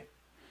 Okay.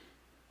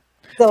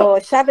 So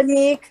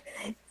Shavnik,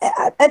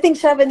 I think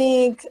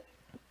Shavnik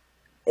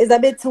is a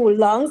bit too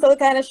long, so we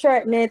kind of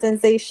shorten it and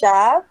say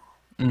Shav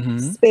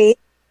space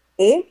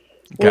A,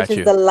 which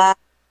is the last,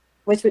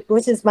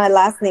 which is my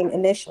last name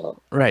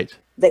initial. Right.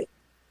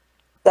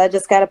 So I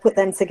just got to put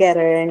them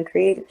together and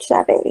create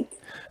Shav A.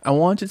 I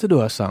want you to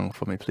do a song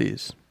for me,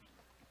 please.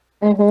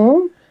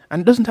 And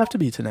it doesn't have to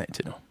be tonight,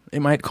 you know.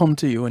 It might come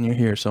to you when you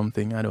hear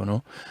something, I don't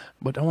know.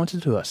 But I want you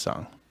to do a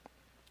song.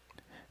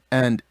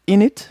 And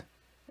in it,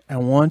 I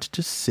want you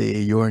to say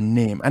your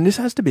name. And this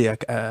has to be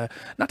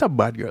not a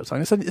bad girl song.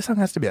 This song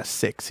has to be a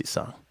sexy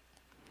song.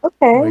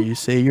 Okay. Where you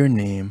say your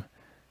name,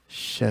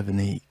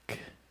 Shavnik.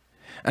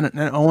 And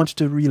I want you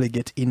to really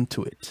get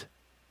into it.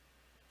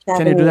 Shavnik.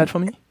 Can you do that for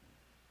me?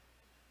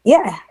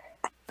 Yeah.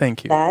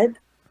 Thank you. Dad,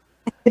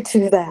 I could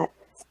do that.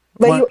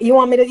 But you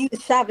want me to use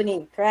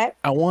Shavnik, correct?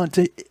 I want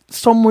to,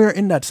 somewhere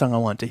in that song, I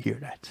want to hear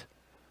that.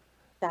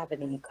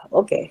 Shavnik.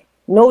 Okay.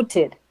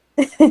 Noted.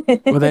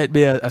 Whether it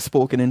be a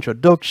spoken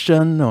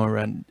introduction or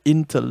an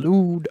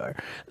interlude or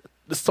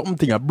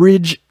something, a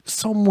bridge,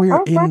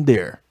 somewhere in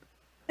there.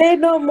 Say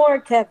no more,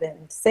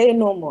 Kevin. Say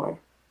no more.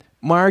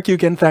 Mark, you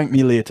can thank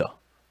me later.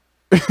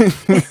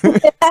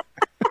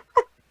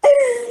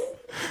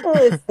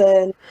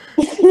 Listen,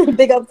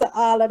 big up to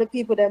all of the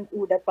people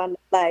who that on the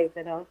live,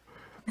 you know.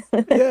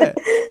 Yeah.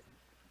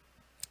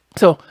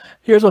 So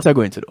here's what I'm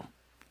going to do.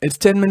 It's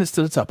 10 minutes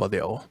to the top of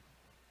the hour.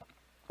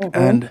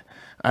 And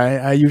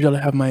I usually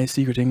have my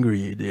secret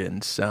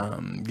ingredients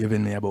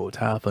giving me about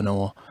half an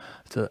hour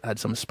to add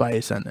some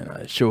spice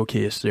and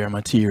showcase their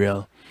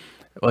material.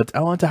 But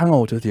I want to hang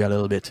out with you a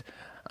little bit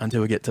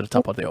until we get to the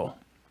top of the hour.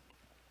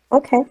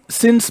 Okay.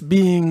 Since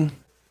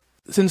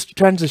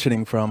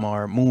transitioning from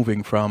or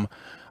moving from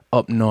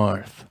up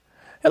north,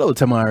 hello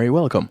Tamari,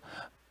 welcome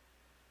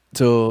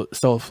to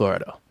South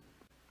Florida.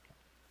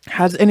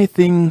 Have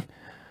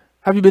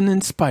you been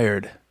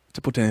inspired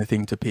to put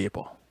anything to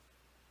paper?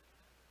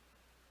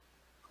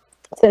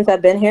 Since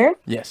I've been here?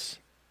 Yes.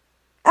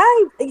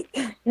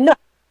 No,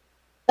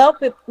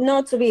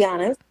 to be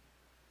honest.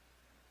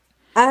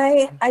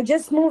 I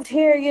just moved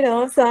here, you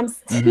know, so I'm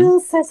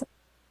still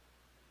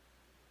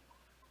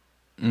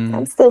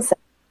I'm still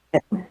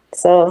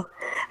so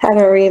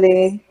haven't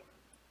really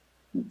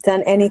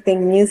done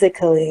anything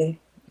musically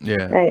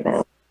right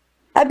now.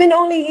 I've been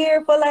only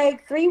here for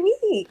like 3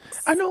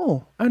 weeks. I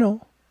know.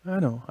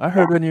 I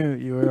heard when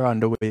you were on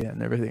the way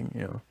and everything,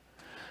 you know.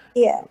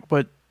 Yeah.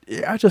 But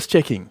I'm just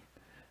checking.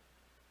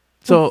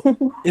 So,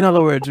 in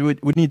other words, we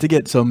need to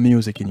get some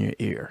music in your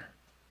ear.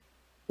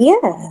 Yeah.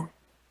 All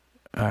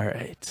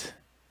right.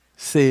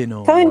 Say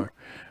no more.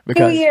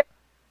 Because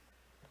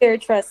here,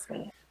 trust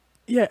me.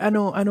 Yeah, I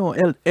know.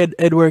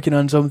 Ed working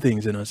on some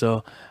things, you know.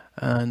 So,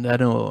 and I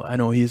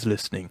know he's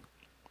listening.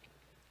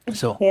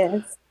 So,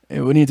 yes.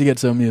 We need to get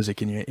some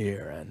music in your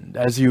ear, and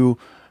as you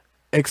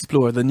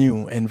explore the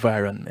new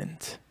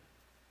environment,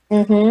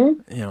 you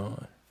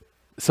know,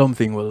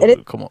 something will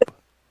come up.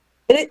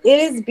 It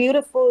is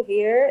beautiful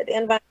here. The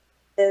environment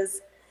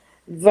is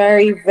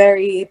very,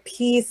 very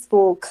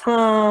peaceful,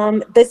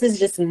 calm. This is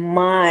just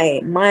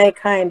my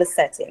kind of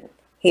setting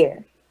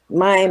here,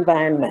 my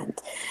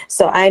environment.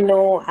 So I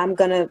know I'm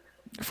gonna.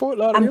 Fort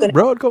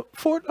Lauderdale,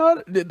 Fort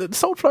Lauderdale, the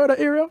South Florida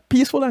area,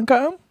 peaceful and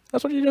calm.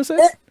 That's what you just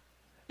said.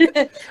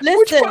 Listen,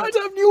 which part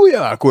of New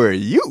York were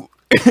you?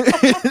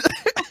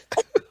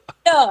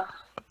 Yeah,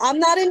 I'm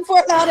not in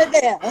Fort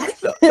Lauderdale.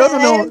 No, no, no,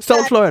 I no. am South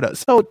not, Florida.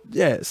 South,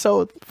 yeah,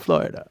 South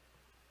Florida.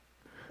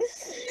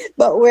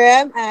 but where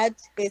I'm at,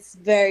 it's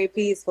very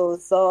peaceful.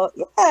 So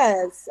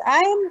yes,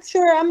 I'm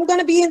sure I'm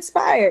gonna be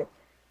inspired.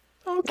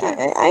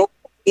 Okay. I am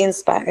be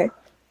inspired.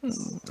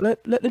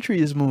 Let the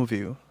trees move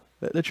you.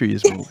 Let the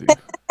trees move you.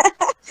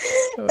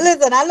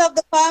 Listen, I love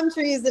the palm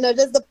trees. You know,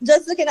 just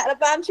looking at the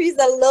palm trees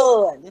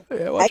alone,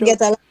 Yeah, I watch out.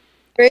 get a lot of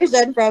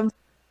inspiration from.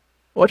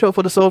 Watch out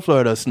for the South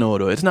Florida snow,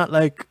 though. It's not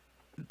like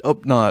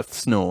up north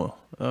snow.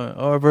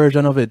 Our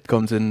version of it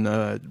comes in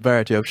a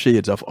variety of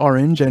shades of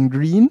orange and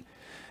green,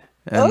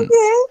 and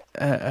Okay.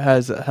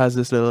 has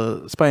this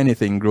little spiny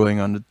thing growing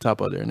on the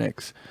top of their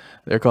necks.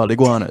 They're called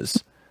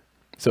iguanas.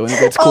 So when it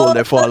gets cold, Oh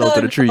they fall out of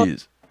no the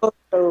trees.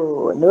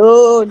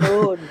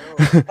 no.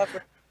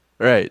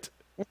 Right.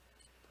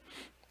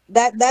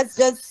 That's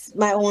just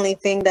my only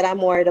thing that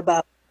I'm worried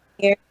about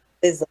here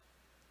is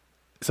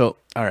So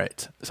all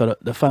right. So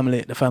the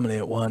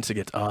family wants to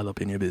get all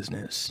up in your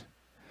business.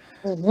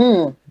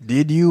 mhm.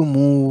 Did you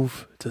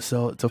move to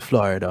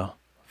Florida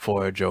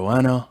for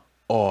Joanna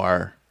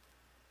or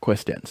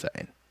question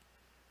sign?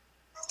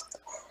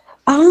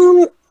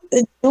 um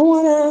I don't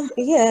wanna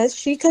yes,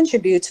 she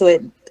contribute to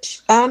it.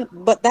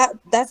 But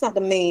that's not the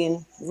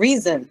main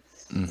reason.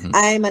 Hmm.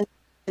 I'm an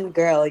island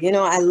girl, you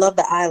know, I love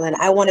the island.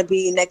 I want to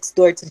be next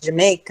door to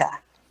Jamaica.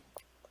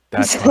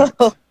 That So part.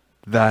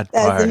 That that's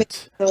the main part.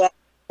 reason why I'm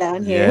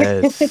down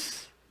here.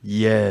 Yes.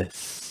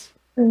 Yes.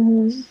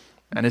 Mhm.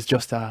 And it's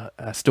just a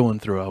stone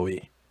throw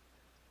away.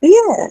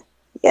 Yeah,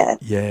 yeah.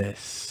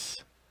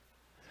 Yes.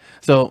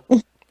 So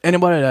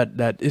anybody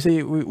that you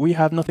see, we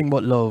have nothing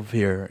but love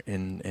here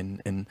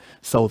in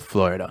South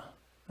Florida.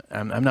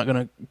 I'm not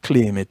gonna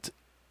claim it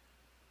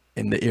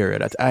in the area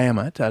that I am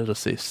at. I'll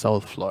just say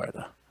South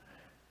Florida.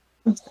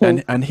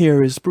 Mhm. And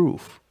here is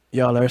proof.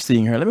 Y'all are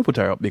seeing her. Let me put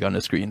her up big on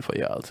the screen for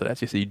y'all so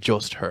that you see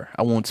just her.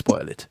 I won't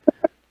spoil it.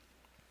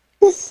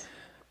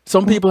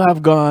 Some people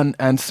have gone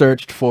and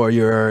searched for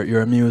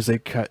your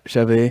music,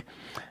 Chevy,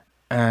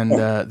 and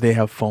Yeah. they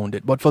have found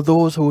it. But for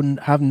those who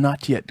have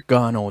not yet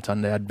gone out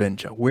on the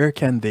adventure, where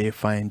can they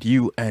find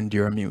you and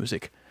your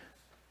music?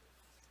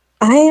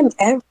 I am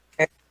everywhere.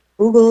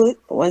 Google,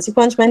 once you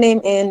punch my name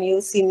in,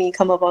 you'll see me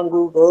come up on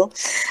Google.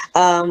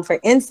 For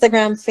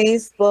Instagram,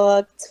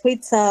 Facebook,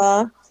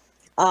 Twitter,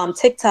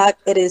 TikTok,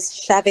 it is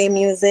Shave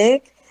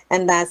Music,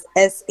 and that's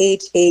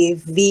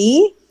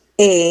SHAVA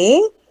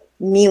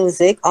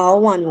Music, all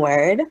one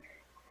word.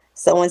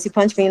 So once you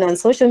punch me in on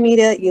social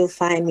media, you'll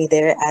find me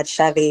there at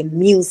Shave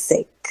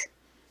Music.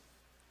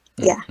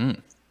 Yeah.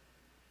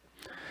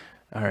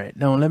 All right,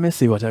 now let me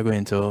see what I'm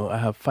going to. I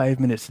have 5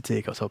 minutes to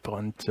take us up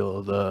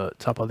until the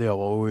top of the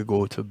hour where we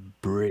go to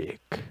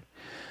break.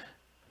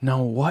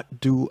 Now, what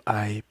do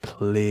I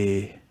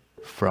play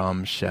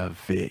from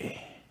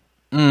Chave?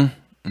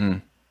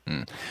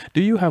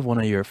 Do you have one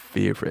of your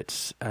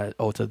favorites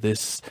out of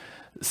this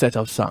set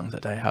of songs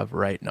that I have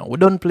right now? We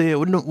don't play.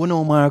 We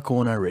know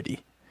Marcone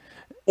already.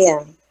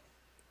 Yeah.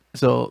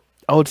 So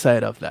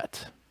outside of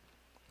that,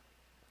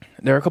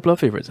 there are a couple of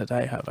favorites that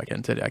I have. I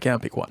can tell you, I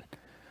can't pick one.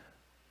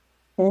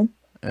 Hmm?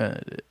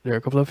 There are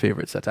a couple of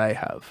favorites that I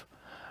have,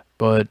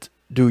 but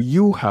do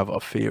you have a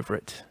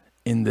favorite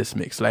in this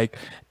mix? Like,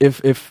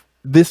 if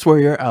this were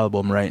your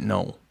album right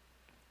now,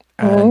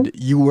 Hmm. and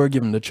you were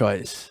given the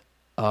choice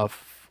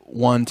of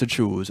one to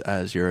choose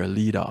as your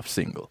lead-off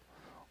single,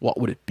 what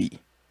would it be?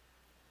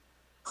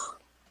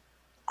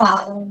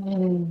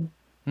 Um,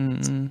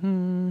 Mm-hmm.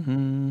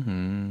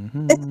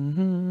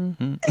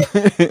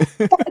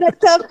 kind of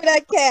tough for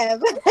that,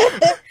 Kev.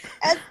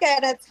 That's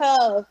kind of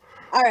tough.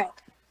 All right.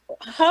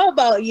 How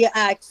about you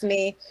ask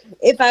me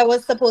if I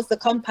was supposed to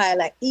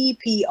compile an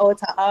EP out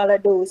of all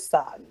of those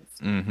songs?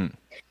 An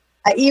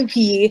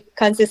EP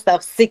consists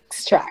of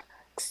 6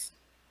 tracks.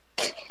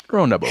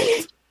 Roundabout.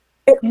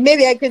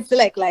 Maybe I could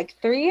select like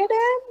 3 of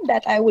them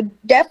that I would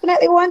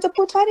definitely want to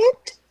put on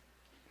it.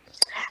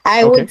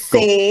 I Okay, would go.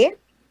 say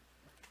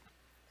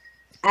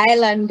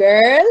Island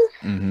Girl,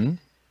 Mm-hmm.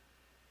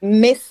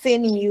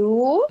 Missing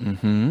You.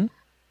 Mm-hmm.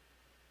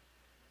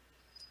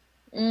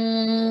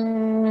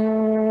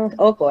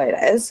 Oh boy,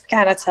 that's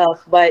kind of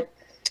tough, but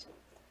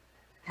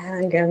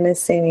Island Girl,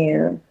 Missing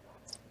You.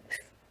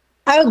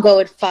 I'll go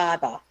with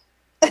Father.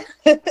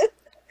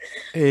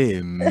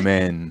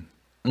 Amen.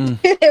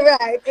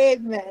 Right,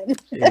 amen.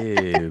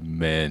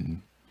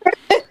 Amen.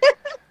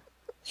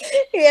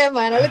 Yeah,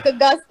 man, a little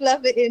gospel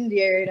of the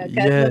India, you know,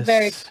 because I'm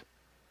very, Yes.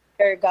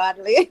 very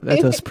godly.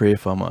 Let us pray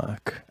for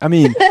Mark. I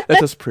mean,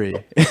 let us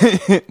pray.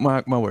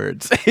 Mark my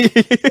words.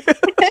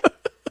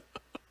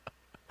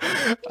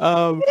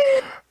 um,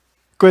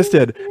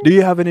 Question: do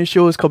you have any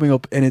shows coming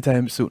up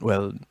anytime soon?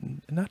 Well,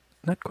 not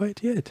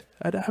quite yet.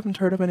 I haven't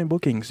heard of any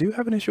bookings. Do you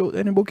have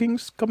any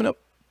bookings coming up?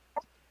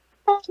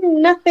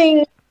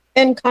 Nothing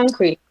in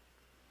concrete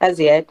as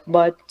yet,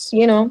 but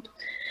you know,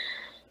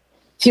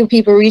 few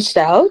people reached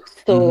out,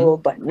 Mm-hmm. so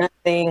but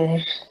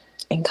nothing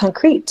in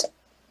concrete.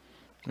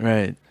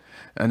 Right.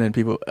 And then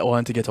people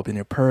want to get up in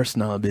your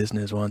personal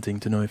business, wanting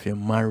to know if you're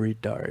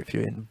married or if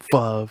you're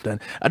involved. And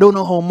I don't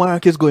know how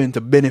Mark is going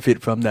to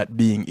benefit from that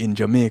being in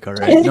Jamaica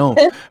right now.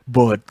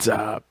 But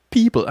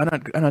people,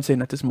 I'm not saying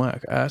that is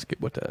Mark. I ask it,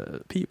 but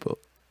people.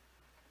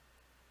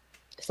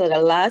 So the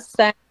last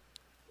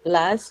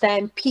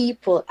time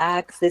people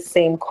asked the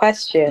same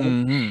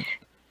question,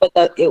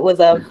 but it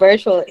was a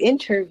virtual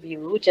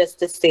interview, just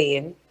the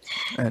same.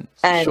 And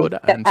show And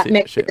that and that see.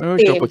 makes it the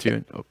Show same. put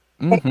you.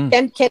 Mm-hmm.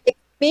 Can they see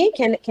me?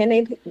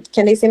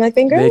 Can they see my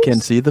fingers? They can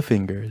see the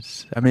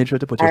fingers. I made sure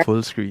to put your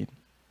full screen.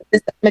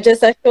 I just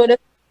show the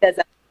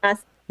fingers.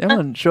 Yeah,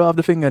 man, show off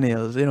the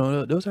fingernails. You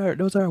know, those are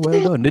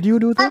well done. Did you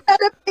do that?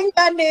 The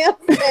fingernails.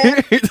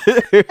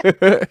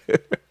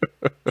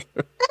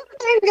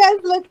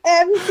 Fingers look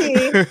empty.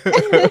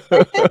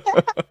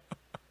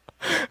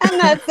 I'm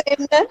not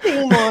saying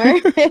nothing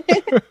more.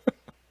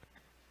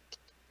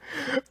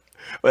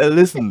 Well,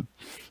 listen,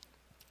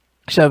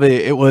 Shav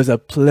A, it was a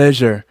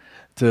pleasure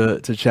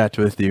to chat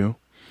with you.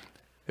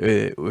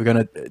 We're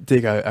gonna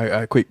take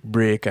a quick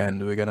break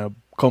and we're gonna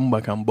come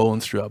back and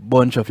bounce through a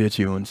bunch of your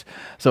tunes.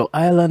 So,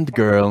 Island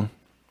Girl,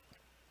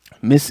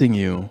 Missing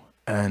You,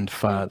 and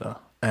Father.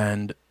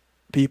 And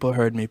people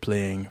heard me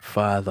playing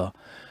Father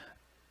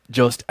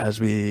just as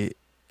we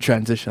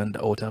transitioned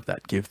out of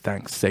that Give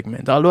Thanks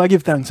segment. Although I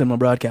give thanks in my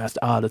broadcast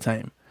all the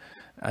time,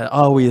 I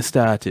always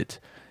started,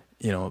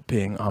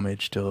 paying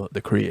homage to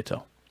the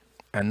creator.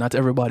 And not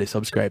everybody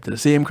subscribe to the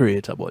same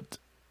creator, but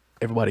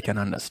everybody can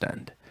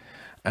understand.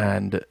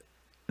 And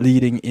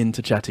leading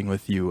into chatting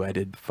with you, I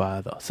did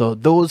Father. So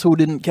those who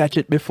didn't catch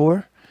it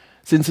before,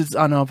 since it's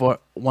on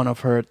one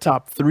of her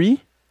top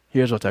 3,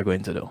 here's what I'm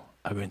going to do.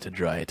 I'm going to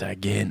draw it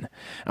again.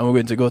 And we're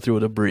going to go through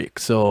the break.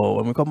 So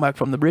when we come back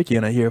from the break,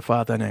 you're going to hear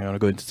Father and I'm going to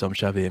go into some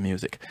Shav A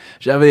music.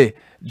 Shav A,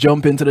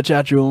 jump into the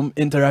chat room,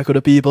 interact with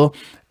the people,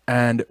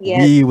 and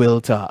we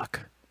will talk.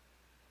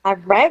 All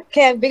right,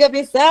 Kev, big up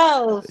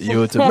yourself.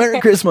 You too.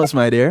 Merry Christmas,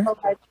 my dear.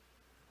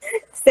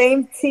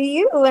 Same to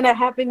you, and a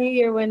Happy New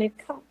Year when it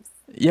comes.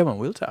 Yeah, man,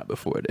 we'll talk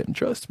before then.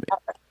 Trust me.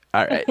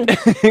 All right.